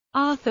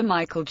Arthur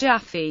Michael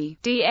Jaffe,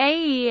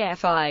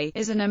 ʻdʒæfi,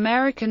 is an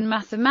American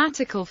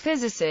mathematical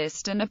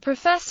physicist and a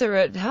professor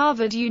at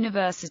Harvard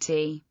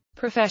University.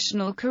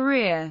 Professional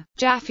career: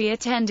 Jaffe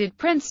attended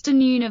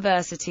Princeton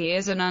University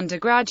as an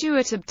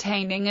undergraduate,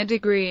 obtaining a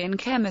degree in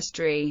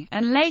chemistry,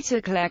 and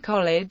later Clare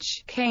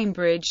College,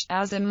 Cambridge,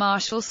 as a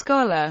Marshall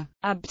Scholar,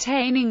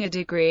 obtaining a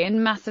degree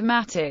in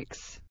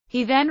mathematics.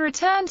 He then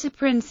returned to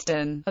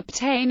Princeton,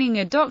 obtaining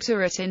a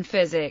doctorate in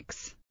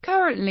physics.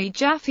 Currently,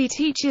 Jaffe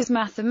teaches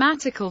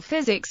mathematical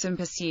physics and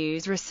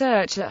pursues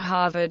research at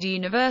Harvard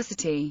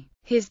University.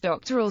 His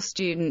doctoral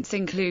students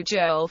include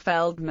Joel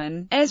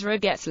Feldman, Ezra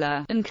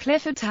Getzler, and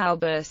Clifford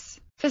Talbus.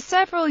 For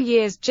several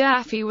years,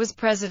 Jaffe was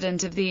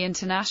president of the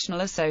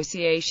International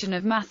Association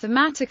of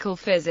Mathematical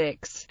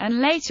Physics,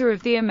 and later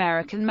of the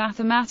American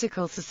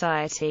Mathematical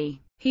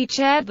Society. He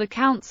chaired the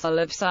Council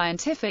of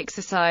Scientific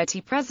Society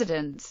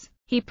Presidents.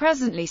 He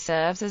presently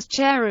serves as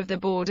chair of the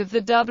board of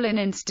the Dublin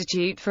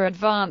Institute for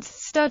Advanced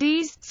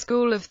Studies,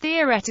 School of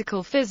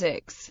Theoretical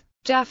Physics.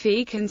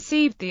 Jaffe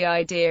conceived the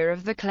idea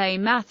of the Clay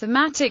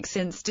Mathematics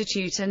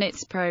Institute and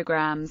its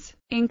programs,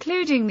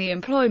 including the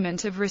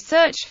employment of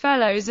research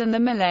fellows and the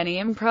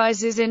Millennium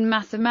Prizes in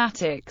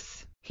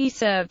mathematics. He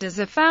served as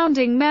a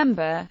founding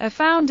member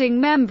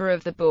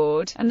of the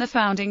board, and the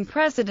founding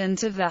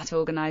president of that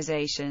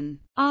organization.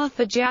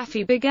 Arthur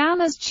Jaffe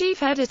began as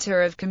chief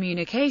editor of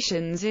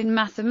Communications in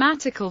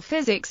Mathematical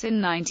Physics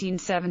in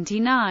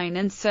 1979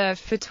 and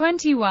served for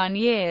 21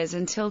 years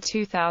until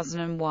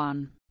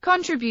 2001.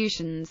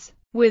 Contributions: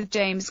 with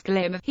James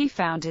Glimmer, he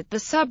founded the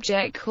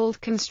subject called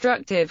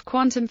constructive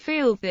quantum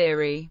field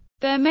theory.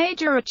 Their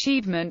major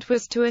achievement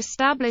was to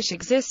establish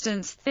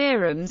existence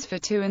theorems for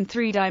 2- and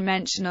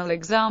 3-dimensional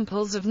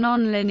examples of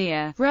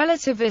nonlinear,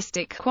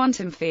 relativistic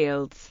quantum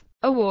fields.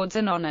 Awards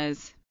and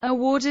honors: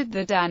 awarded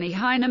the Danny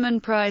Heinemann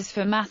Prize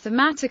for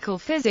Mathematical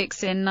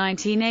Physics in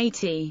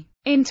 1980.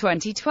 In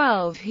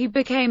 2012, he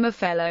became a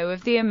Fellow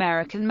of the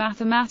American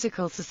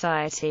Mathematical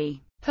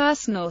Society.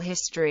 Personal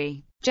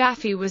history: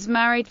 Jaffe was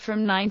married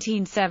from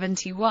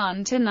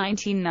 1971 to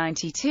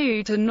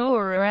 1992 to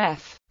Nora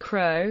F.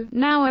 Crow,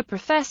 now a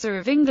professor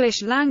of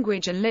English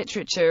language and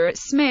literature at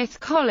Smith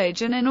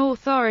College and an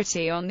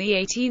authority on the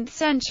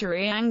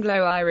 18th-century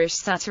Anglo-Irish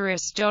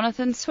satirist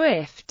Jonathan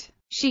Swift.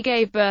 She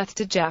gave birth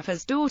to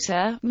Jaffe's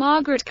daughter,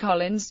 Margaret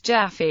Collins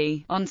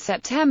Jaffe, on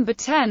September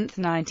 10,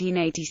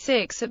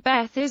 1986 at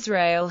Beth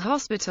Israel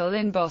Hospital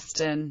in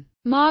Boston.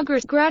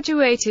 Margaret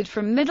graduated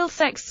from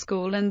Middlesex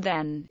School and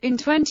then, in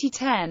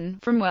 2010,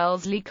 from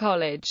Wellesley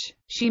College.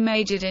 She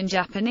majored in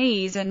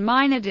Japanese and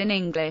minored in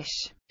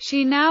English.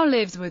 She now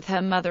lives with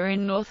her mother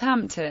in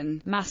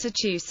Northampton,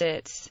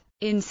 Massachusetts.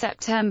 In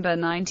September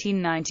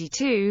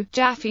 1992,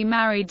 Jaffe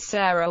married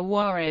Sarah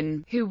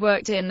Warren, who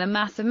worked in the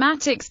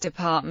mathematics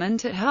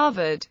department at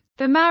Harvard.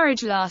 The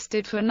marriage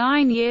lasted for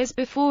 9 years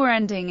before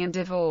ending in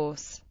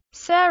divorce.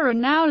 Sarah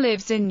now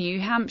lives in New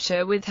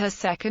Hampshire with her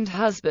second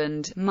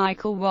husband,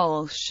 Michael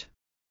Walsh.